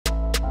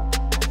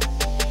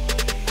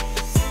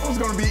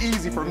going to be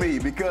easy for me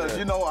because,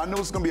 you know, I know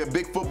it's going to be a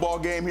big football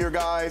game here,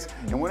 guys.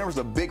 And whenever it's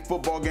a big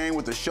football game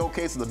with the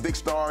showcase of the big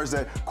stars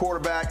at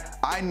quarterback,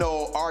 I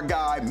know our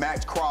guy,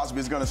 Maxx Crosby,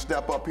 is going to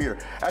step up here.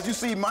 As you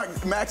see,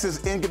 Maxx is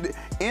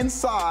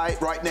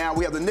inside right now.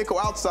 We have the nickel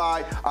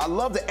outside. I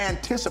love the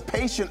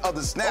anticipation of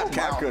the snap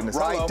count,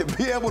 right? Hello. To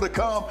be able to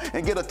come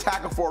and get a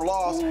tackle for a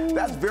loss,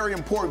 that's very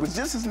important. But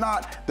this is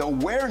not the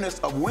awareness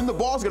of when the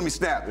ball's going to be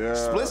snapped.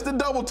 Splits the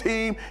double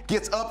team,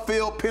 gets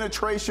upfield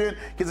penetration,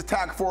 gets a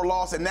tackle for a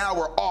loss, and now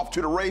we're off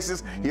to the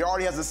races. He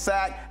already has a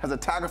sack, has a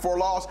tackle for a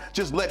loss.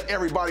 Just let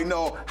everybody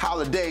know how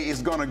the day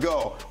is going to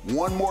go.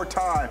 One more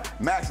time,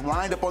 Maxx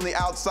lined up on the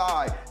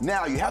outside.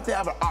 Now you have to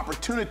have an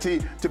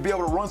opportunity to be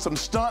able to run some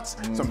stunts,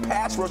 some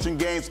pass rushing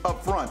games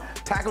up front.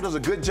 Tackle does a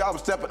good job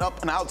of stepping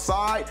up and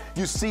outside.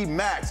 You see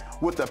Maxx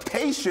with the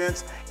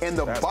patience and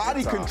the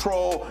body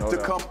control to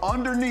come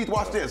underneath.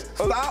 Watch this.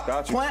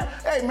 Stop, plant.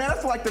 Hey, man,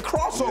 that's like the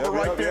crossover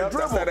right there.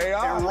 Dribble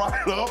and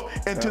right up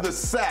into the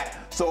sack.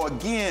 So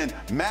again,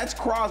 Maxx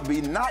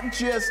Crosby, not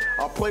just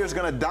a player's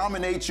going to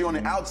dominate you on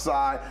the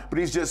outside, but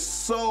he's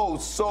just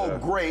so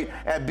great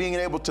at being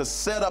able to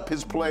set up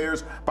his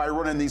players by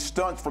running these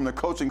stunts from the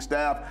coaching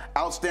staff.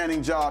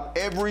 Outstanding job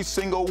every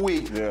single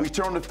week. We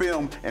turn the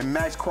film, and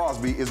Maxx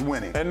Crosby is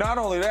winning. And not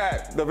only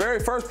that, the very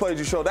first plays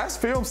you show, that's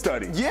film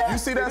study. You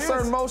see that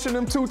certain motion,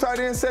 them two tight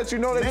end sets, you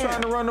know they're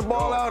trying to run the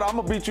ball out. I'm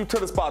going to beat you to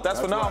the spot. That's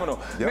phenomenal.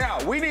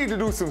 Now, we need to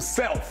do some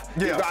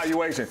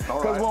self-evaluation.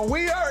 Because when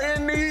we are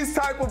in these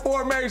type of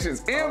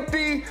formations,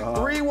 empty,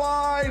 3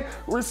 wide,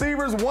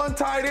 receivers, 1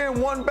 tight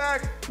end, 1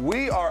 back,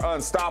 we are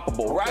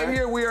unstoppable. Right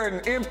here, we are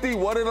in empty.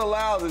 What it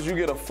allows is you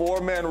get a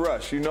 4-man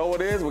rush. You know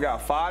what it is? We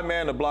got 5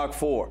 man to block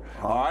 4.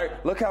 All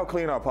right? Look how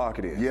clean our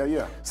pocket is.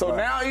 So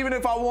now, even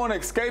if I want to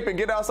escape and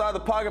get outside the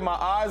pocket, my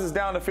eyes is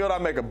down the field. I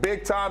make a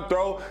big-time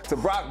throw to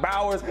Brock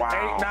Bowers.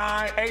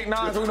 8-9.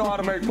 8-9, so we know how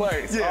to make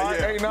plays.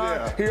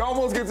 8-9. He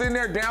almost gets in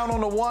there down on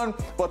the 1,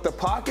 but the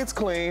pocket's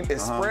clean.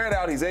 It's spread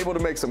out. He's able to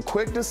make some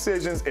quick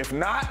decisions. If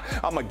not,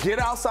 I'm going to get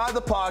outside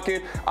the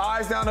pocket,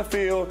 eyes down the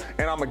field,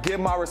 and I'm going to give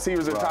my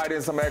receivers and tight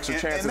ends some extra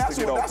chances to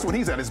get open. That's when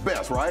he's at his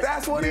best, right?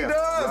 That's what he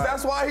does.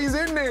 That's why he's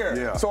in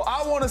there. So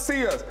I want to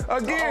see us.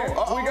 Again,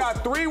 we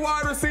got 3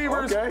 wide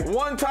receivers,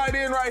 1 tight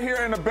end right here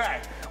in the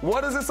back.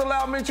 What does this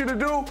allow Mitchell to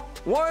do?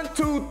 1,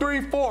 2,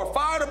 3, 4.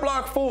 5 to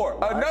block 4.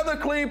 Another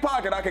clean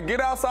pocket. I could get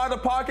outside the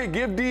pocket,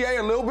 give DA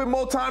a little bit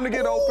more time to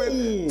get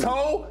open.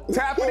 Toe,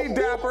 tappity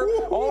dapper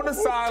on the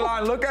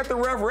sideline. Look at the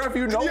ref. Ref,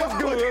 you know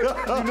it's good.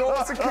 You know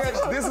it's a catch.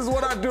 This is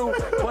what I do.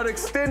 But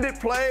extended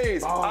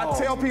plays. I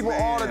tell people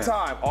all the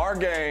time, our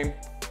game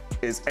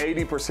is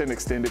 80%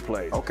 extended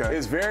plays.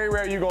 It's very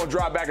rare you're going to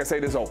drop back and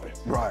say this open.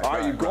 All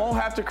right, you're going to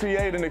have to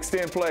create and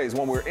extend plays.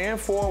 When we're in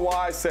 4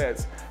 wide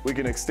sets, we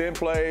can extend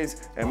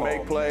plays and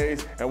make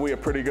plays, and we're a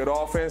pretty good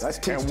offense,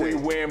 and we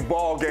win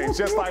ball games,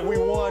 just like we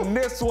won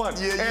this one.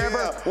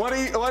 Amber, what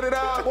did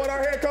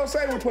our head coach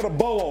say? We put a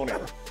bow on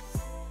it.